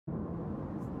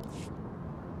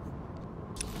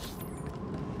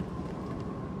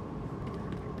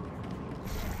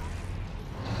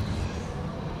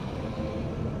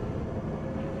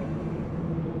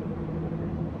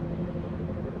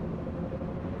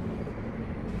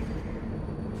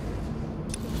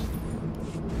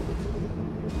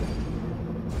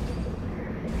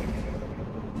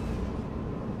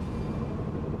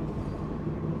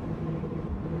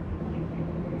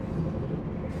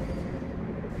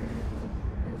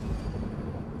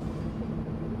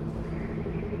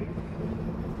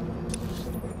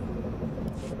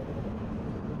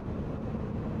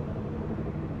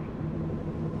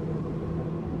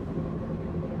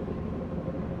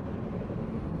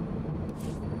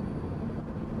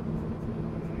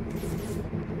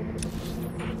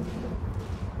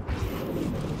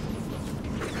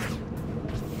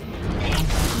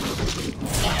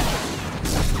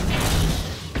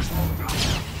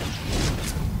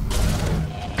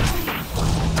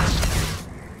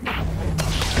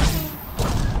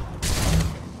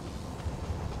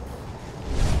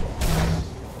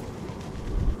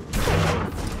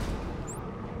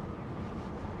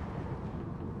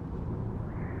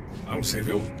I'll save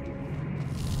you.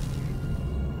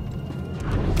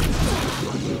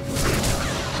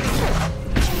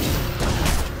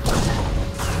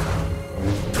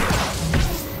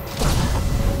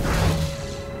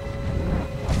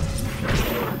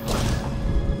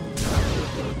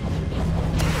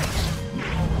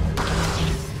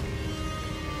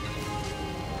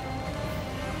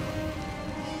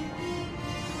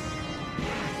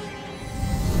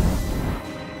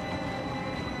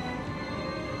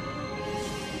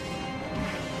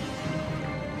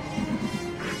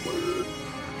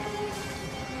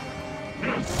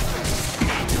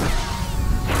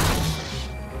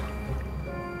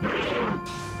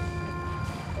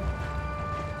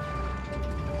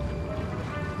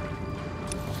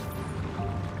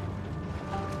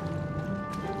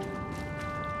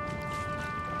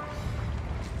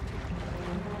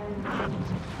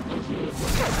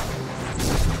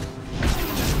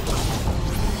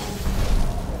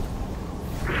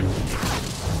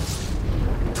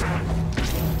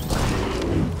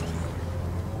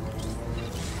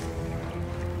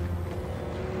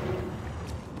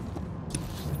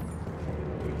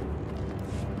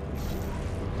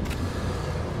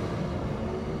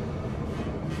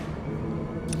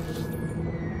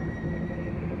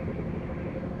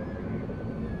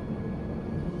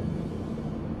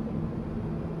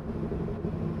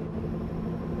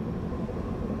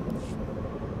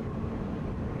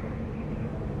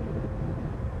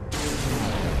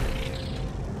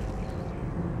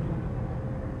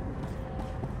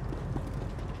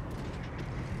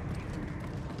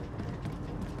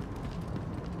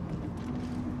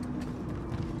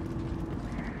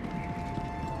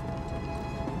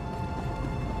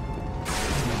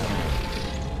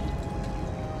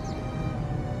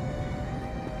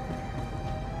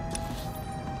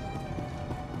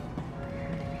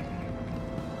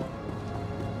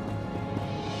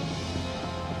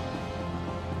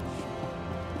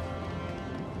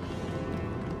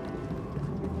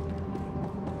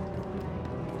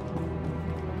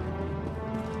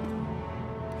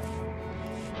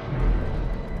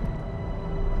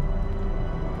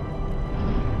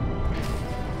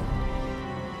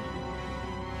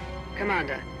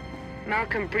 Commander,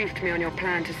 Malcolm briefed me on your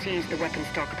plan to seize the weapons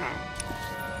stockpile.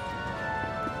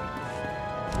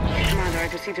 Commander,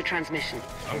 I've received a transmission.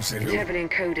 It's heavily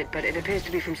encoded, but it appears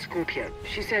to be from Scorpio.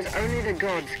 She says only the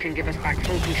gods can give us back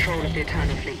full control of the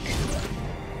Eternal Fleet.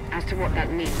 As to what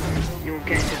that means, your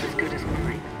guess is as good as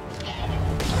mine.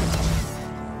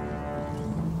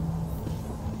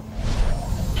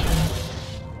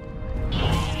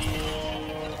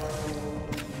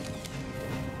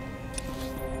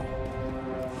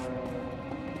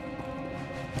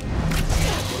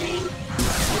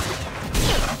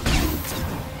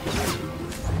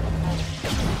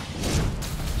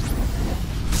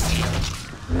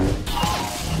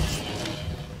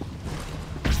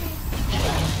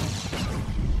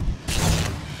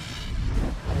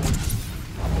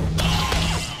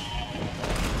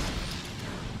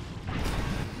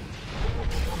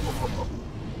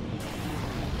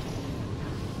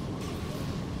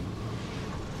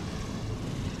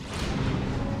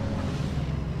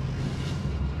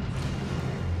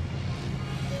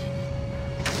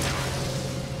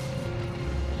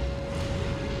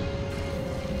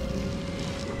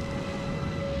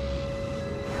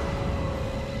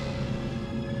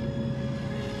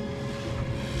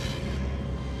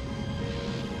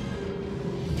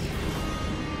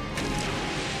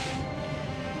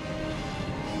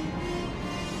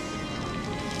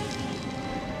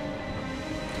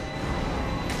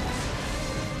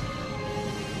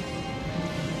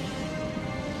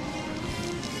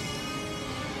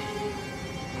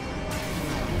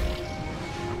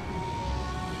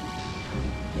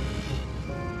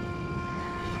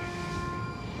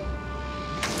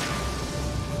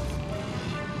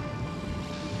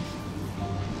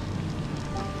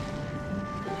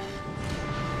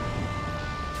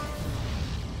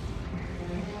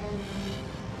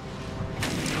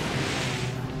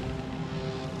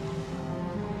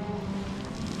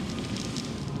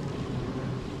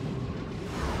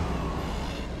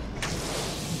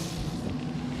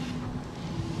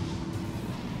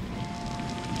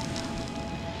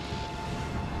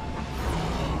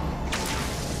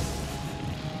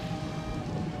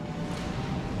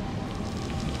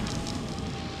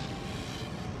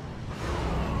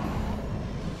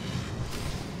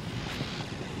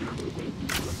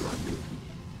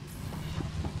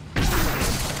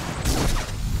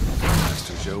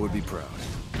 Joe would be proud.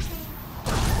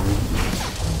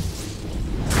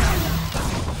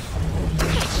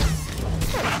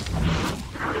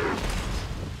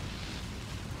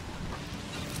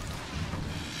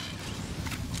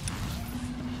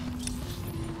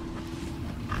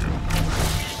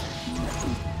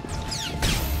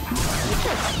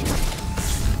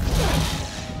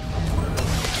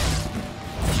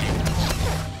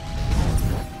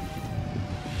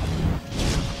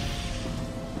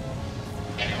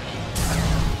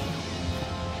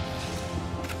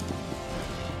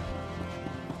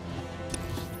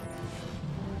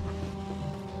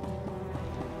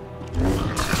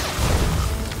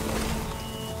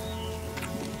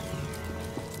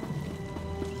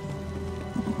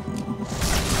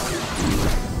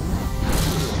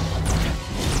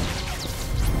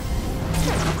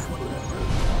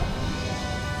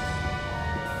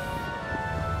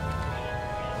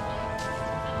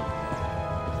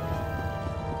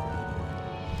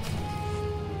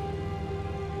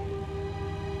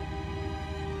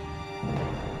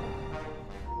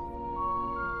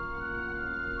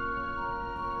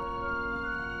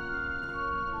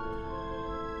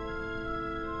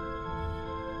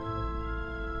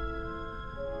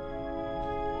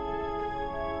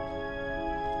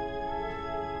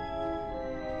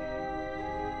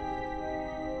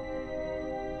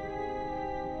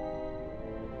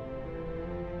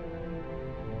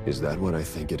 Is that what I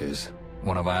think it is?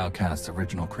 One of Iokath's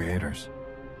original creators.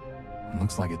 It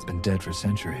looks like it's been dead for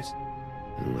centuries.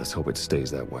 Let's hope it stays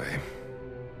that way.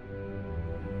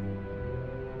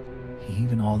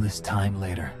 Even all this time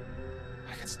later,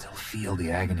 I can still feel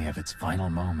the agony of its final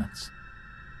moments.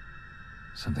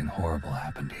 Something horrible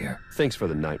happened here. Thanks for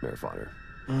the nightmare fodder.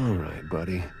 All right,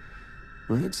 buddy.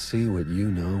 Let's see what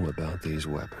you know about these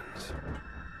weapons.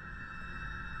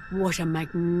 What a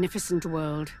magnificent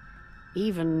world.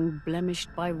 Even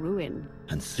blemished by ruin.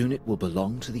 And soon it will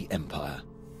belong to the Empire.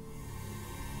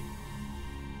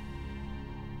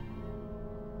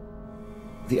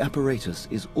 The apparatus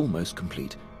is almost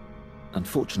complete.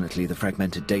 Unfortunately, the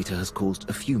fragmented data has caused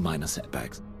a few minor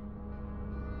setbacks.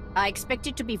 I expect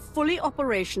it to be fully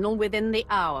operational within the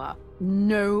hour.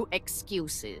 No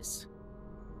excuses.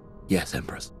 Yes,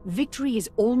 Empress. Victory is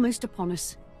almost upon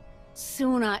us.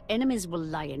 Soon our enemies will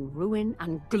lie in ruin,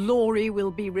 and glory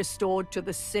will be restored to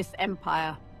the Sith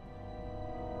Empire.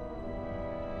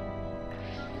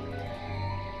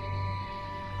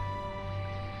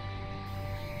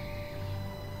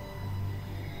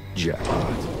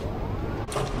 Jackpot.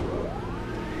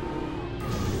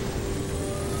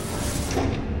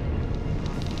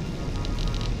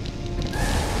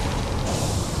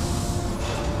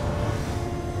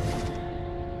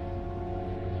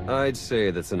 I'd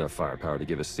say that's enough firepower to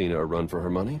give Asina a run for her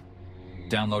money.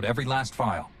 Download every last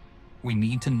file. We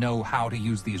need to know how to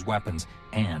use these weapons,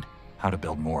 and how to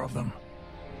build more of them.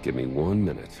 Give me 1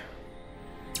 minute.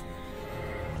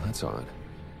 That's odd.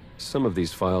 Some of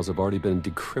these files have already been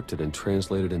decrypted and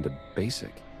translated into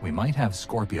BASIC. We might have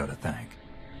Scorpio to thank.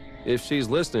 If she's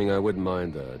listening, I wouldn't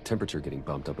mind the temperature getting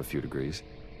bumped up a few degrees.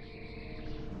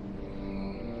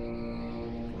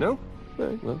 No? All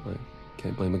right, well, I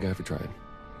can't blame a guy for trying.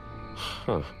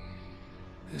 Huh.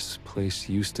 This place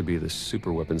used to be the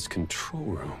superweapons control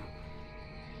room.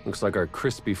 Looks like our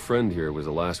crispy friend here was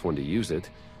the last one to use it.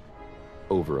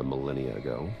 Over a millennia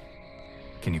ago.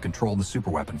 Can you control the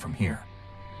superweapon from here?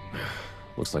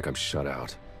 Looks like I'm shut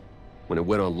out. When it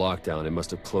went on lockdown, it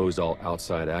must have closed all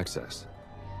outside access.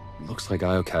 Looks like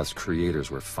Iokath's creators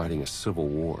were fighting a civil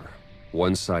war.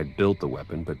 One side built the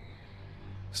weapon, but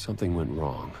something went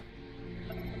wrong.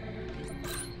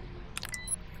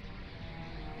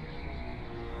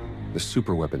 The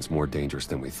superweapon's more dangerous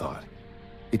than we thought.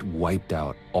 It wiped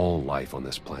out all life on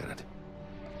this planet.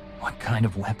 What kind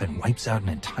of weapon wipes out an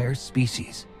entire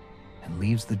species and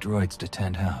leaves the droids to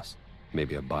tend house?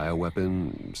 Maybe a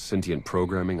bioweapon, sentient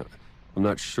programming? I'm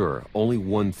not sure. Only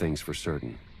one thing's for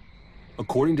certain.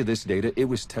 According to this data, it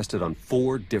was tested on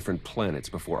 4 different planets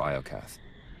before Iokath.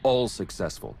 All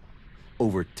successful.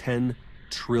 Over 10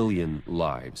 trillion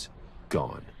lives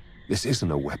gone. This isn't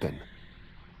a weapon.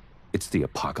 It's the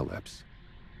apocalypse.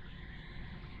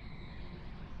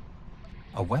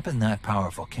 A weapon that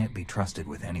powerful can't be trusted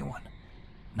with anyone.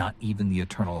 Not even the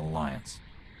Eternal Alliance.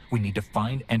 We need to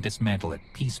find and dismantle it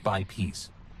piece by piece.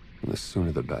 And the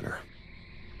sooner the better.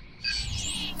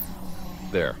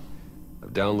 There.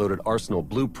 I've downloaded arsenal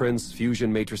blueprints,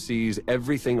 fusion matrices,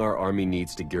 everything our army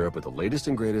needs to gear up with the latest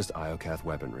and greatest Iokath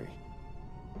weaponry.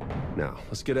 Now,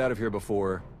 let's get out of here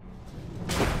before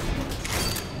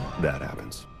that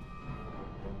happens.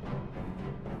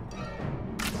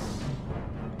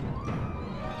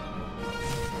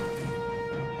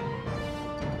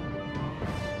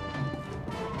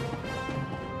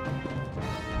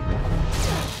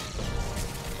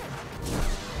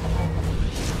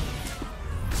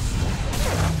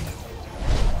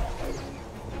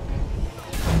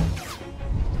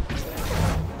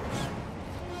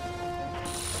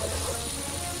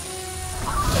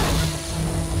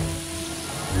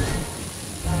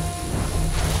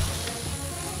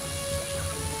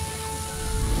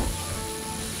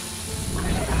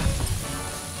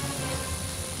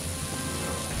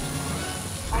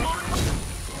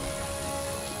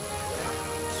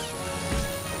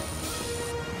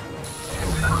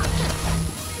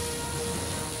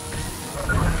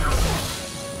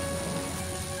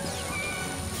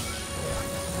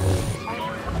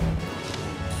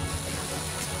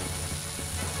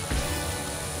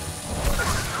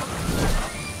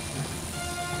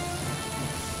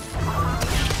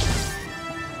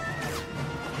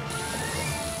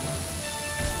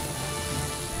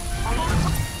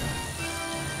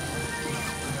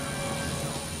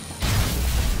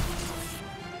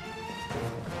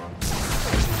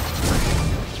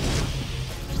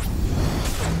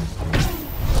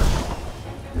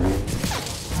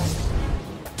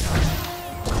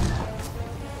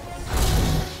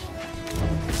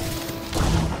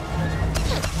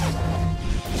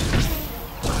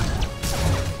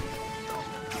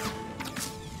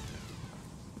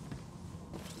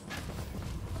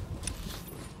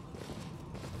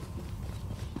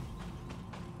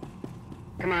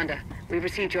 Commander, we've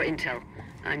received your intel.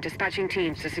 I'm dispatching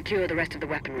teams to secure the rest of the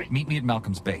weaponry. Meet me at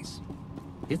Malcolm's base.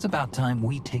 It's about time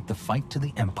we take the fight to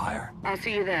the Empire. I'll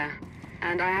see you there.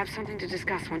 And I have something to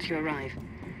discuss once you arrive.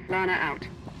 Lana out.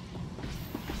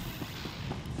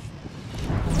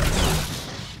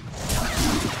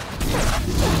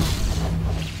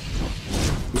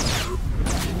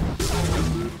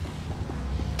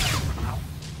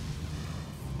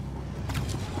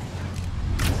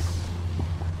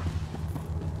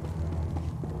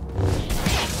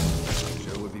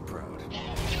 Joe would be proud.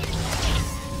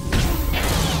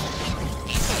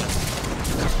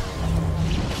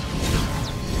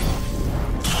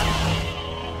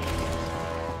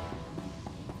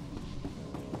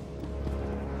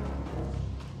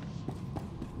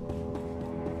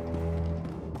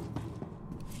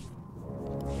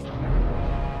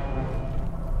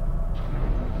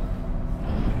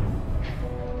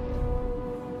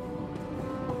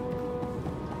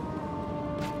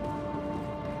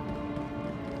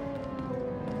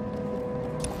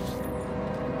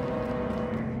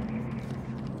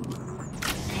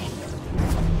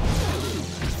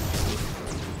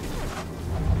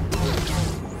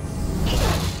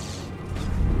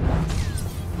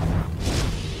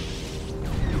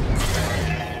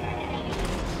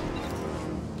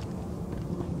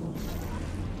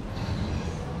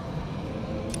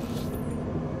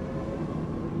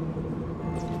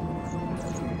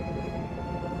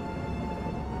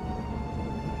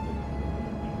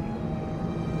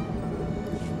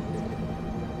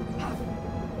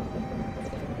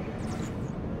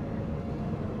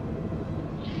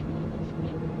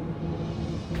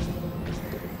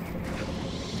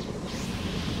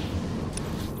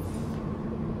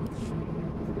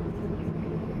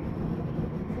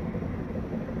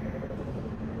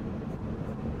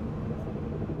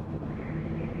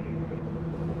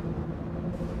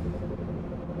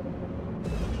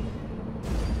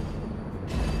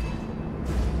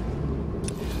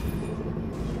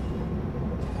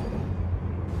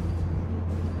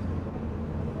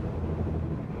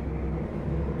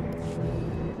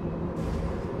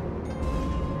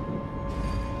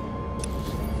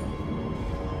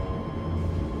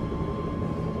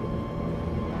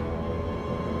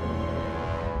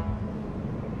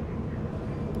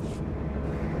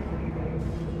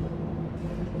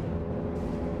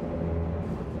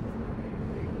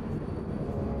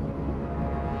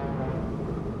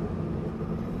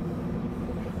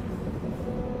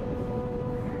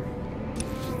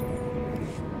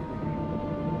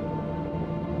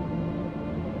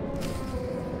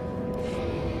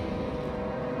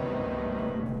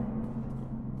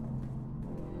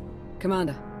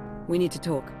 Commander, we need to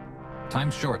talk.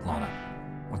 Time's short, Lana.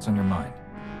 What's on your mind?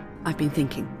 I've been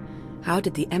thinking, how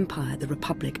did the Empire, the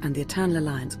Republic, and the Eternal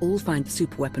Alliance all find the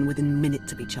superweapon within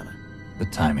minutes of each other? The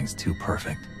timing's too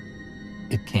perfect.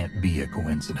 It can't be a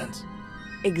coincidence.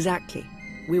 Exactly.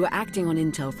 We were acting on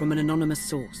intel from an anonymous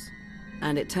source.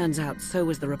 And it turns out so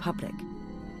was the Republic.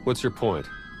 What's your point?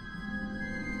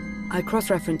 I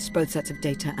cross-referenced both sets of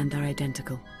data and they're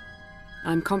identical.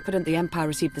 I'm confident the Empire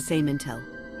received the same intel.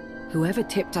 Whoever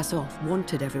tipped us off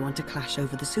wanted everyone to clash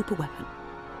over the superweapon.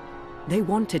 They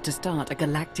wanted to start a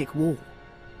galactic war.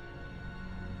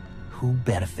 Who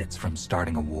benefits from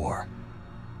starting a war?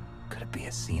 Could it be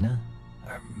Asina?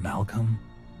 Or Malcolm?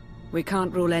 We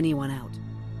can't rule anyone out.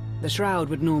 The Shroud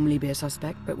would normally be a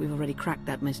suspect, but we've already cracked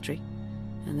that mystery.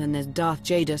 And then there's Darth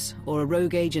Jadus, or a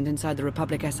rogue agent inside the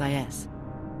Republic SIS.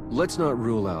 Let's not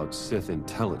rule out Sith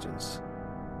intelligence.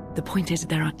 The point is,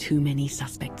 there are too many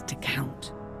suspects to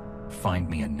count. Find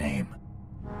me a name.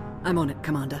 I'm on it,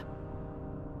 Commander.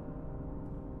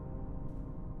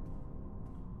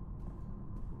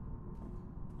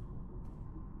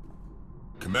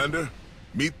 Commander,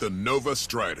 meet the Nova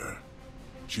Strider.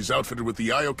 She's outfitted with the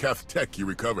Iokath tech you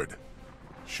recovered.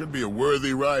 Should be a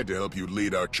worthy ride to help you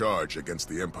lead our charge against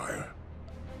the Empire.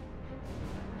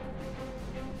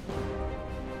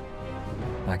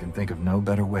 I can think of no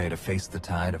better way to face the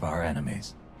tide of our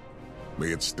enemies.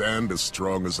 May it stand as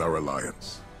strong as our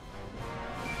alliance.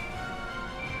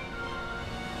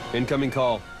 Incoming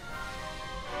call.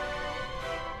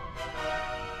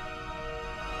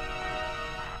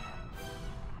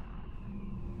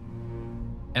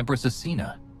 Empress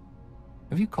Asina,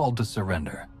 have you called to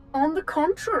surrender? On the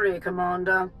contrary,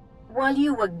 Commander. While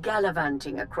you were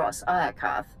gallivanting across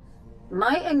Iokath,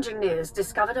 my engineers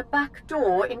discovered a back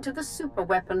door into the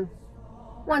superweapon.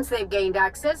 Once they've gained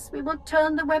access, we will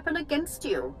turn the weapon against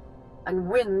you and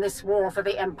win this war for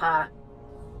the Empire.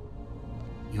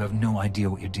 You have no idea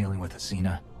what you're dealing with,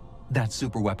 Asina. That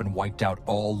superweapon wiped out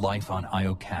all life on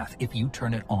Iokath. If you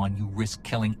turn it on, you risk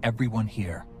killing everyone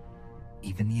here.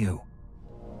 Even you.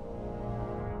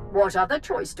 What other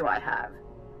choice do I have?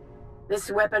 This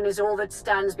weapon is all that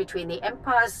stands between the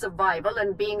Empire's survival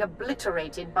and being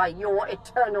obliterated by your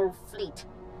eternal fleet.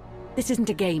 This isn't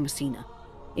a game, Cena.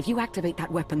 If you activate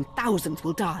that weapon, thousands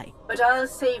will die. But I'll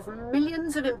save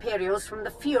millions of Imperials from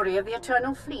the fury of the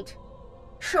Eternal Fleet.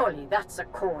 Surely that's a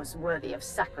cause worthy of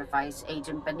sacrifice,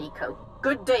 Agent Beniko.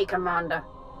 Good day, Commander.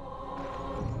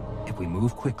 If we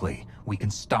move quickly, we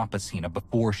can stop Asina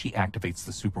before she activates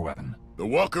the superweapon. The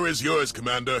Walker is yours,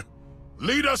 Commander.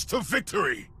 Lead us to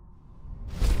victory!